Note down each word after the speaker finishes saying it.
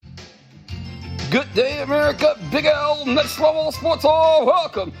Good day, America. Big L, Next Level Sports All.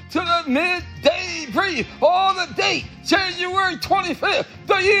 Welcome to the Midday Brief on the date, January 25th,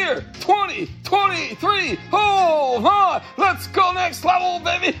 the year 2023. Oh, my. Let's go next level,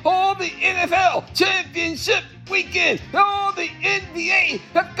 baby. On the NFL Championship Weekend. On the NBA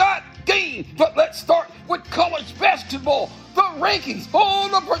have got game. But let's start with college basketball. The rankings,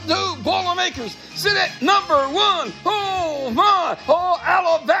 the Purdue Boilermakers sit at number 1. Oh, my.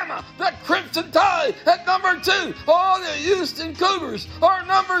 Alabama, the Crimson Tide at number 2. The Houston Cougars are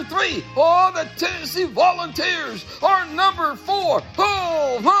number 3. The Tennessee Volunteers are number 4.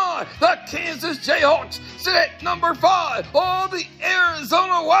 Oh, my. The Kansas Jayhawks sit at number 5. The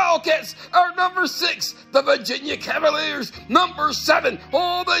Arizona Wildcats are number 6. The Virginia Cavaliers, number 7.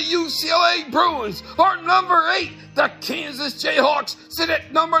 The UCLA Bruins are number 8. The Kansas Jayhawks sit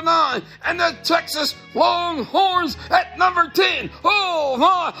at number 9, and the Texas Longhorns at number 10. Oh,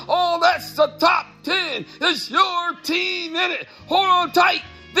 my. That's the top 10. Is your team in it? Hold on tight.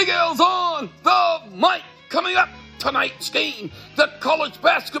 Big L's on the mic. Coming up tonight's game, the college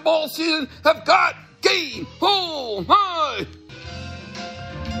basketball season have got game. Oh, my.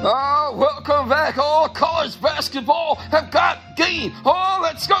 Welcome back. College basketball have got game.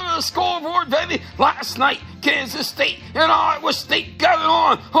 Let's go to the scoreboard, baby. Last night, Kansas State and Iowa State got it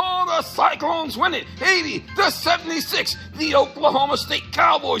on. The Cyclones win it 80-76. The Oklahoma State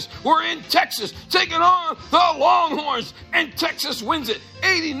Cowboys were in Texas taking on the Longhorns, and Texas wins it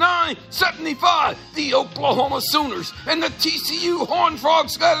 89-75. The Oklahoma Sooners and the TCU Horned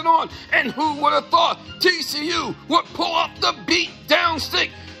Frogs got it on, and who would have thought TCU would pull up the beat down stick?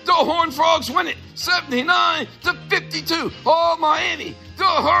 The Horned Frogs win it 79-52. Miami, the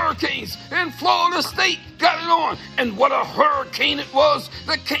Hurricanes in Florida State got it on, and what a hurricane it was.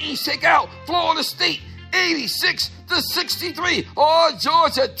 The Canes take out Florida State 86-63.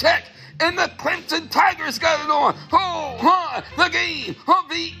 Georgia Tech and the Clemson Tigers got it on. The game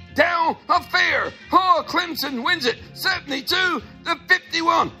beat down affair. Clemson wins it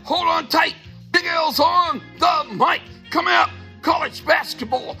 72-51. Hold on tight. Big L's on the mic. Coming up, college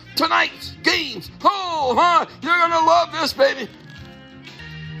basketball, tonight's games. You're going to love this, baby.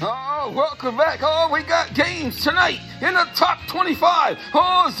 Welcome back. We got games tonight in the top 25.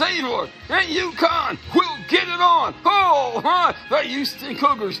 Xavier and UConn will get it on. The Houston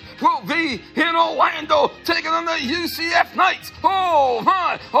Cougars will be in Orlando taking on the UCF Knights.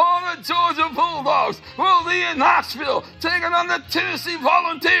 The Georgia Bulldogs will be in Knoxville taking on the Tennessee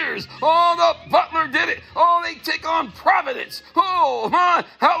Volunteers. The Butler did it. They take on Providence.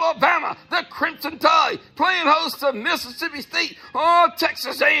 Alabama, the Crimson Tide playing host to Mississippi State.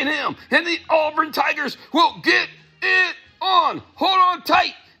 Texas A&M and the Auburn Tigers will get it on. Hold on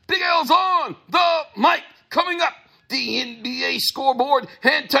tight. Big L's on the mic. Coming up, the NBA scoreboard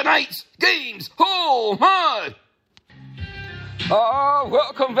and tonight's games.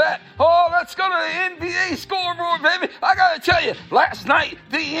 Welcome back. Let's go to the NBA scoreboard, baby. I gotta tell you, last night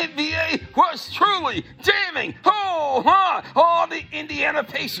the NBA was truly jamming. The Indiana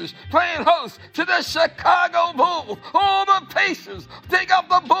Pacers playing host to the Chicago Bulls. The Pacers take out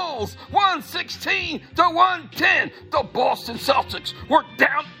the Bulls 116-110. The Boston Celtics were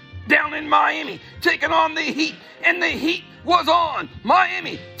down in Miami, taking on the Heat, and the Heat was on.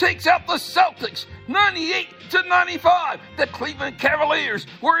 Miami takes out the Celtics 98-95. The Cleveland Cavaliers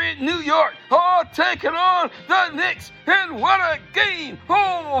were in New York, taking on the Knicks, and what a game.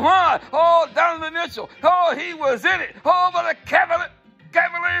 Donovan Mitchell, he was in it, but the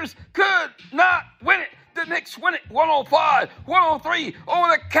Cavaliers could not win it. The Knicks win it 105-103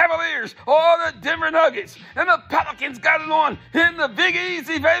 over the Cavaliers, the Denver Nuggets. And the Pelicans got it on in the Big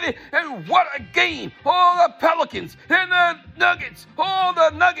Easy, baby. And what a game. The Pelicans and the Nuggets. The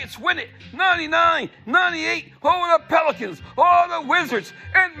Nuggets win it 99-98 over the Pelicans. The Wizards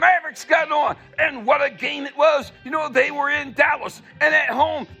and Mavericks got it on. And what a game it was. They were in Dallas. And at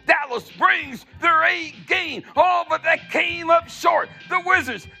home, Dallas brings their A game. But that came up short. The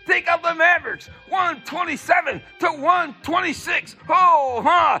Wizards take out the Mavericks 127-126.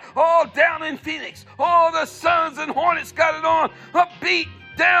 Down in Phoenix. The Suns and Hornets got it on. A beat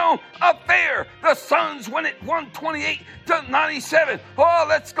down affair. The Suns win it 128-97.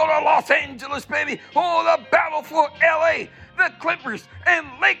 Let's go to Los Angeles, baby. The battle for LA. The Clippers and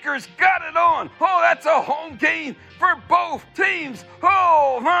Lakers got it on. That's a home game for both teams.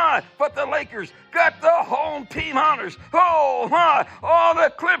 But the Lakers got the home team honors.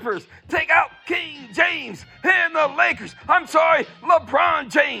 The Clippers take out King James and the Lakers. LeBron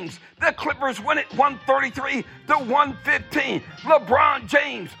James. The Clippers win it 133-115. LeBron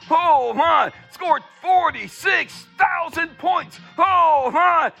James, scored 46,000 1,000 points. Oh,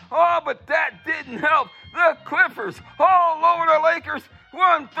 my. Oh, but that didn't help. The Clippers all over the Lakers,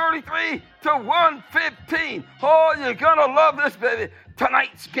 133 to 115. Oh, you're going to love this, baby.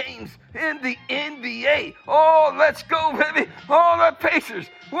 Tonight's games in the NBA. Oh, let's go, baby. Oh, the Pacers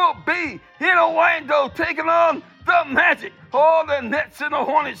will be in Orlando taking on the Magic. Oh, the Nets and the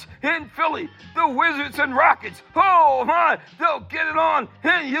Hornets in Philly. The Wizards and Rockets. Oh, my. They'll get it on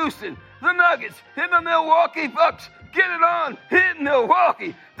in Houston. The Nuggets and the Milwaukee Bucks. Get it on in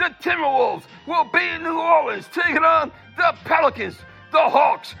Milwaukee. The Timberwolves will be in New Orleans taking on the Pelicans. The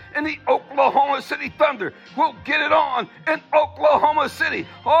Hawks and the Oklahoma City Thunder will get it on in Oklahoma City.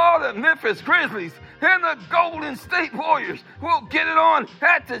 Oh, the Memphis Grizzlies and the Golden State Warriors will get it on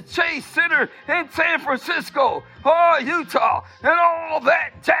at the Chase Center in San Francisco. Oh, Utah and all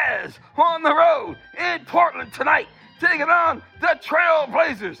that jazz on the road in Portland tonight. Taking on the Trail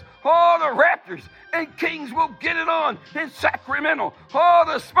Blazers. Oh, the Raptors and Kings will get it on in Sacramento. Oh,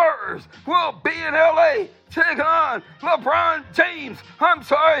 the Spurs will be in L.A. taking on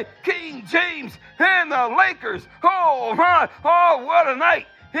King James and the Lakers. Oh, my. Oh, what a night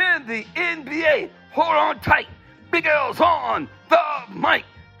in the NBA. Hold on tight. Big L's on the mic.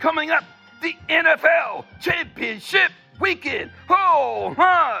 Coming up, the NFL Championship Weekend. Oh,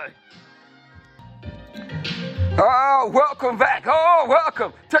 my. Oh, welcome back. Oh,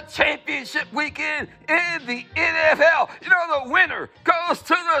 welcome to Championship Weekend in the NFL. You know, the winner goes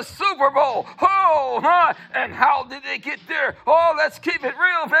to the Super Bowl. Oh, my. And how did they get there? Oh, let's keep it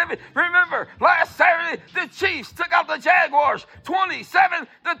real, baby. Remember, last Saturday, the Chiefs took out the Jaguars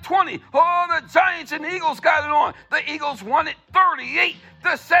 27-20. Oh, the Giants and Eagles got it on. The Eagles won it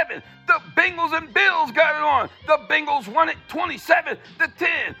 38-7. The Bengals and Bills got it on. The Bengals won it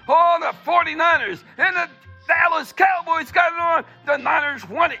 27-10. Oh, the 49ers and the Dallas Cowboys got it on. The Niners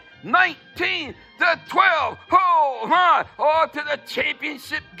won it 19-12. Oh, my. Oh, to the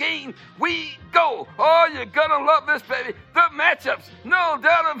championship game we go. Oh, you're going to love this, baby. The matchups, no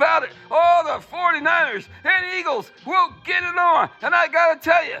doubt about it. Oh, the 49ers and Eagles will get it on. And I got to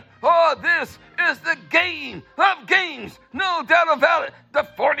tell you, oh, this is the game of games. No doubt about it. The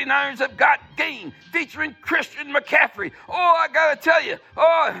 49ers have got game featuring Christian McCaffrey. Oh, I got to tell you,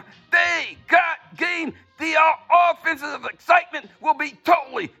 oh, they got game. The offensive excitement will be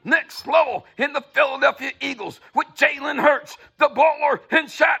totally next level in the Philadelphia Eagles with Jalen Hurts, the baller, and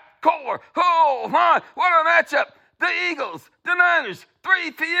Shaq Kohler. Oh, my, what a matchup. The Eagles, the Niners,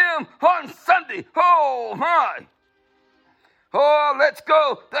 3 p.m. on Sunday. Oh, my. Oh, let's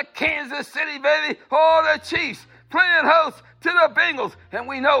go. The Kansas City, baby. Oh, the Chiefs playing host to the Bengals. And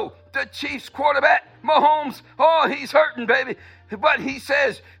we know the Chiefs quarterback, Mahomes, oh, he's hurting, baby. But he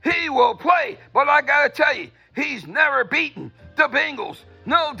says he will play. But I got to tell you, he's never beaten the Bengals.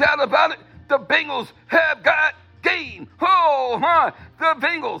 No doubt about it. The Bengals have got game. Oh, my. The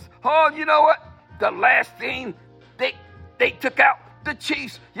Bengals. Oh, you know what? The last thing they took out the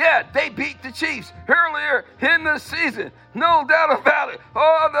Chiefs. Yeah, they beat the Chiefs earlier in the season. No doubt about it.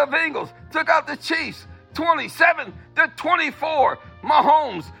 Oh, the Bengals took out the Chiefs 27-24.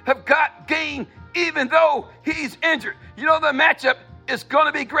 Mahomes have got game even though he's injured. You know, the matchup is going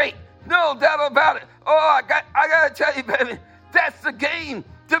to be great. No doubt about it. Oh, I got to tell you, baby, that's the game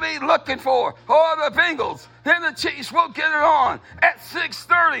to be looking for. Oh, the Bengals and the Chiefs will get it on at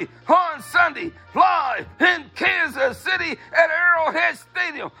 6:30 on Sunday, live in Kansas City at Arrowhead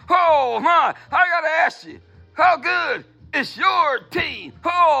Stadium. Oh, my. I got to ask you, how good is your team?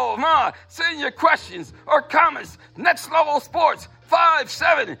 Oh, my. Send your questions or comments. Next Level Sports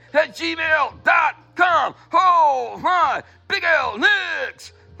 57 at gmail.com. Oh, my. Big L,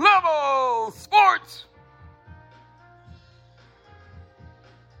 Next Level Sports.